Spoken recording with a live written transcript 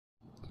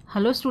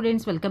Hello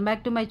students, welcome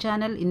back to my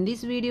channel. In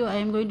this video I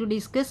am going to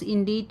discuss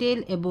in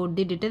detail about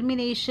the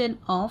determination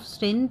of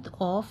strength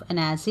of an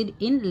acid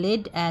in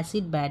lead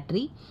acid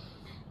battery.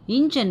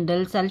 In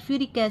general,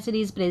 sulfuric acid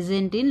is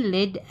present in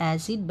lead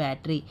acid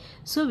battery.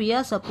 So we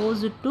are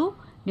supposed to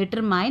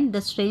determine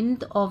the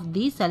strength of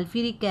the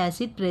sulfuric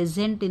acid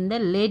present in the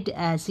lead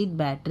acid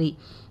battery.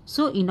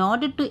 So in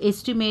order to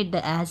estimate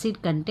the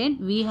acid content,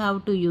 we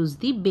have to use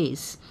the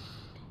base.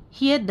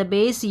 Here the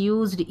base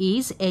used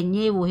is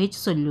NaOH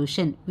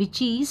solution,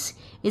 which is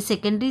a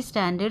secondary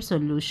standard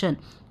solution.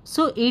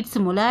 So its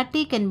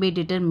molarity can be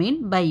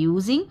determined by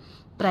using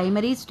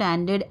primary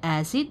standard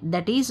acid,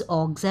 that is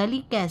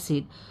oxalic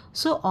acid.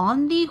 So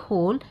on the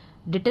whole,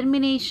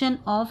 determination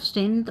of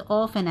strength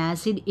of an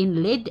acid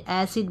in lead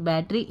acid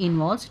battery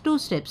involves two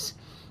steps.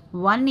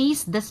 One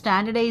is the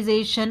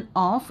standardization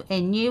of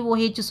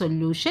NaOH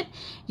solution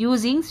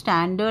using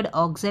standard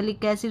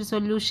oxalic acid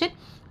solution,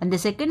 and the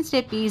second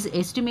step is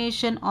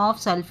estimation of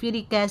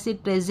sulfuric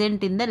acid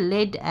present in the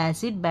lead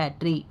acid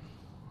battery.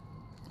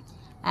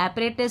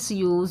 Apparatus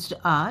used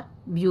are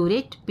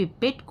burette,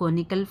 pipette,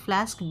 conical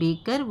flask,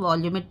 beaker,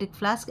 volumetric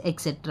flask,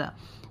 etc.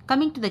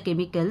 Coming to the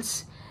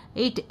chemicals,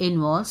 it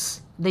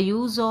involves the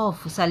use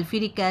of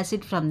sulfuric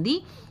acid from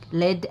the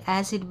lead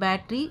acid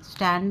battery,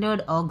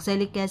 standard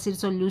oxalic acid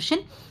solution,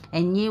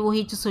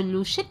 NaOH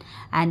solution,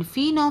 and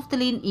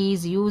phenolphthalein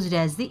is used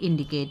as the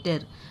indicator.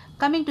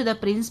 Coming to the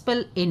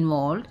principle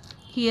involved,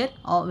 here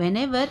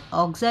whenever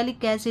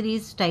oxalic acid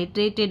is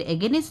titrated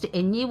against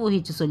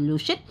NaOH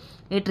solution,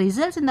 it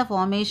results in the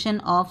formation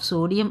of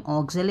sodium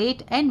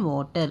oxalate and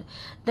water.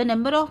 The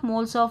number of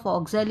moles of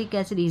oxalic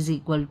acid is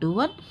equal to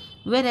 1,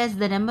 whereas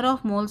the number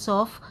of moles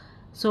of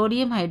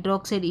sodium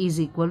hydroxide is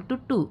equal to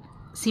 2.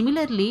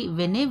 Similarly,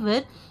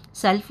 whenever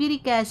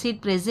sulfuric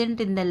acid present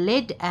in the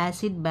lead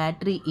acid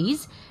battery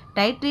is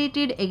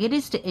titrated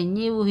against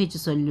NaOH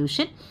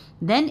solution,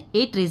 then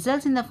it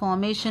results in the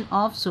formation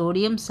of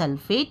sodium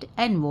sulfate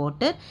and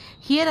water.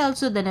 Here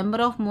also the number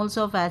of moles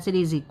of acid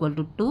is equal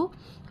to 2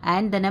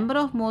 and the number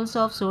of moles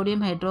of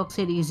sodium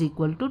hydroxide is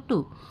equal to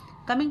 2.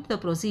 Coming to the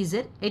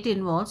procedure, it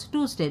involves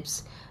two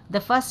steps. The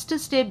first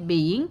step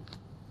being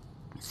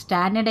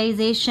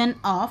standardization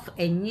of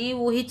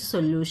NaOH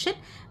solution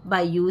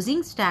by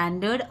using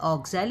standard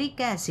oxalic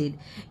acid.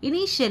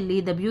 Initially,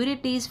 the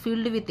burette is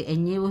filled with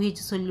NaOH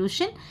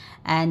solution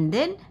and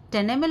then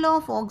 10 ml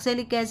of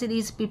oxalic acid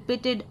is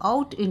pipetted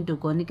out into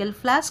conical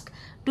flask.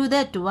 To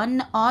that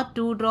 1 or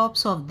 2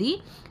 drops of the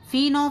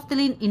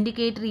phenolphthalein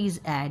indicator is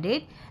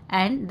added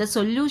and the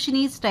solution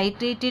is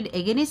titrated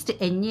against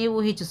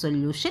NaOH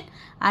solution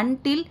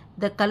until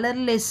the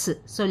colorless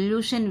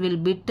solution will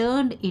be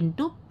turned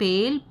into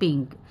pale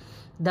pink.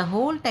 The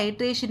whole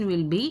titration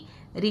will be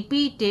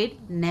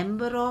repeated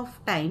number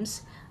of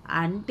times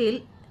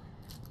until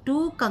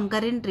 2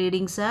 concurrent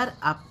readings are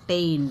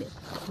obtained.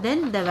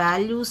 Then the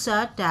values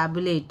are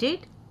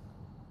tabulated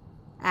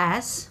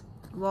as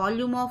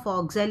volume of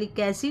oxalic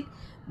acid,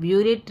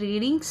 burette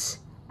readings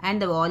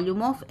and the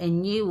volume of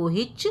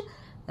NaOH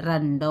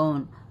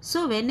rundown.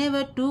 So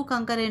whenever 2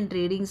 concurrent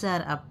readings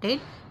are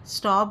obtained,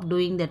 stop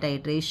doing the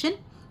titration,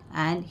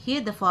 and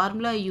here the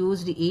formula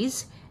used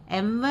is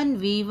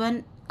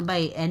M1V1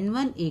 by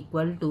N1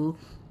 equal to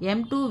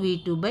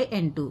M2V2 by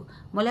N2.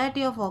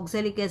 Molarity of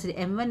oxalic acid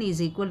M1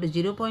 is equal to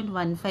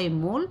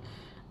 0.15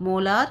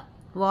 molar.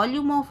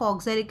 Volume of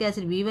oxalic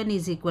acid V1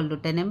 is equal to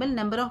 10 ml.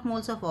 Number of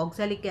moles of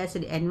oxalic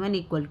acid N1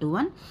 equal to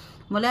 1.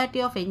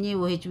 Molarity of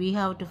NaOH we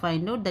have to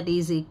find out, that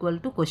is equal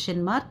to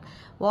question mark.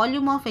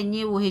 Volume of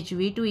NaOH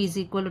V2 is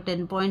equal to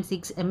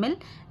 10.6 ml.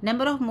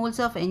 Number of moles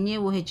of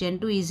NaOH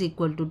N2 is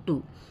equal to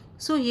 2.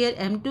 So here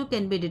M2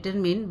 can be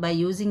determined by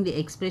using the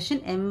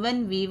expression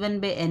M1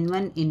 V1 by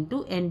N1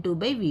 into N2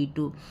 by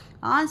V2.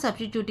 On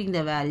substituting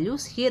the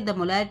values, here the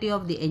molarity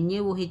of the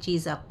NaOH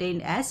is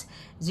obtained as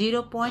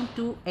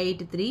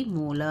 0.283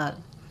 molar.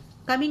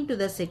 Coming to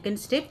the second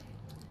step,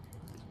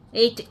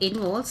 it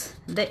involves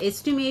the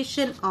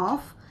estimation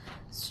of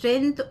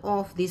strength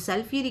of the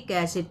sulfuric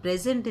acid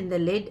present in the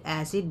lead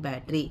acid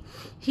battery.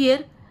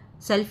 Here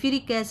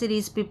sulfuric acid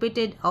is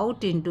pipetted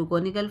out into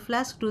conical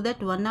flask. To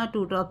that 1 or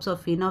 2 drops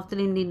of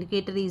phenolphthalein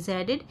indicator is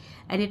added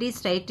and it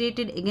is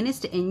titrated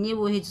against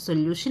NaOH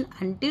solution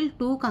until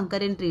 2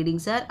 concurrent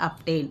readings are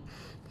obtained.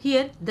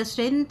 Here the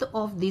strength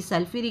of the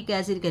sulfuric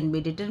acid can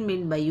be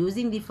determined by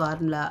using the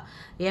formula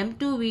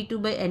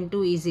M2V2 by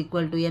N2 is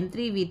equal to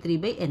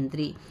M3V3 by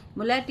N3.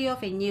 Molarity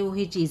of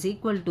NaOH is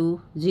equal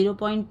to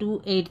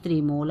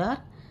 0.283 molar.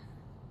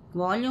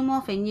 Volume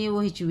of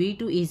NaOH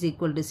V2 is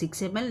equal to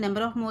 6 ml.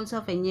 Number of moles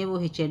of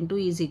NaOH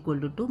N2 is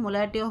equal to 2.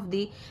 Molarity of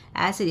the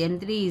acid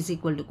M3 is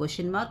equal to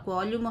question mark.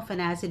 Volume of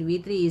an acid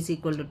V3 is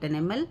equal to 10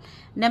 ml.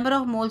 Number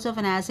of moles of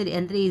an acid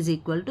N3 is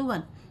equal to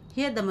 1.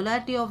 Here the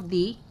molarity of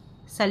the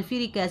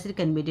sulfuric acid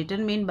can be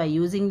determined by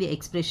using the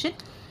expression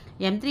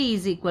M3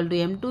 is equal to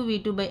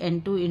M2V2 by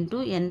N2 into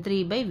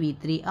N3 by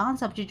V3. On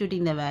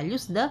substituting the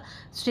values, the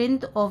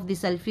strength of the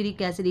sulfuric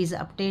acid is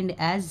obtained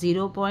as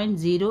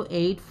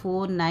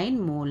 0.0849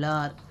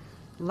 molar.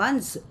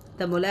 Once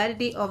the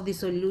molarity of the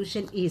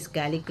solution is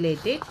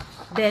calculated,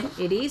 then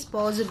it is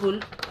possible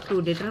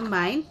to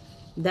determine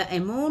the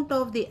amount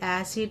of the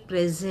acid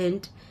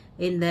present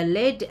in the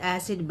lead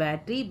acid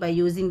battery by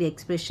using the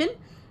expression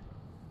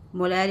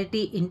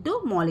molarity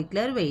into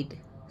molecular weight.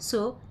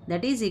 So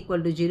that is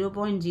equal to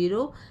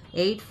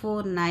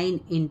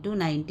 0.0849 into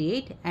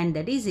 98, and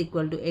that is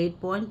equal to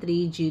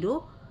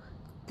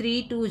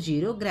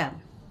 8.30320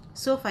 gram.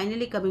 So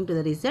finally, coming to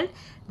the result,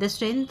 the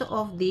strength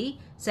of the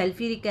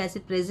sulfuric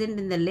acid present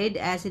in the lead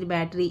acid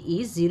battery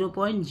is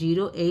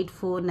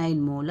 0.0849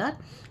 molar,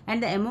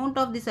 and the amount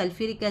of the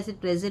sulfuric acid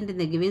present in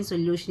the given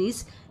solution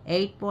is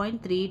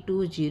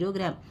 8.320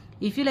 gram.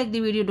 If you like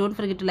the video, don't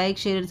forget to like,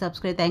 share and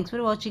subscribe. Thanks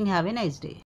for watching. Have a nice day.